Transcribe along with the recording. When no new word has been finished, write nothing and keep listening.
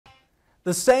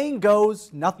The saying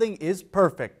goes, nothing is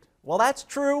perfect. Well, that's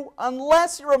true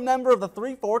unless you're a member of the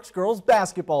Three Forks girls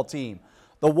basketball team.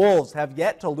 The Wolves have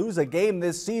yet to lose a game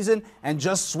this season and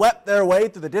just swept their way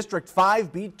through the District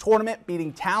 5B tournament,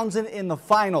 beating Townsend in the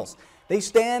finals. They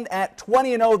stand at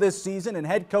 20-0 this season, and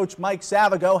head coach Mike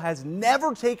Savago has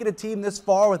never taken a team this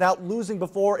far without losing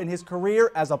before in his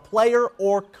career as a player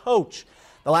or coach.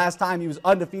 The last time he was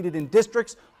undefeated in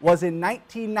districts was in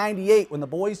 1998 when the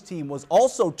boys team was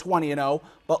also 20-0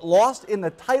 but lost in the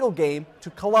title game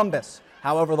to Columbus.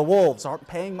 However, the Wolves aren't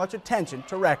paying much attention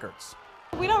to records.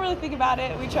 We don't really think about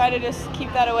it. We try to just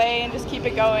keep that away and just keep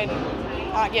it going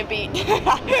and not get beat.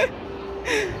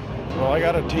 Well, I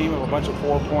got a team of a bunch of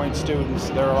 4-point students.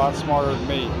 They're a lot smarter than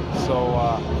me. So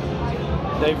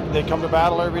they come to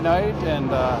battle every night,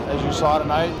 and as you saw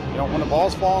tonight, when the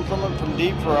ball's falling from them from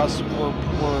deep for us,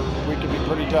 we can be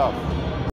pretty tough.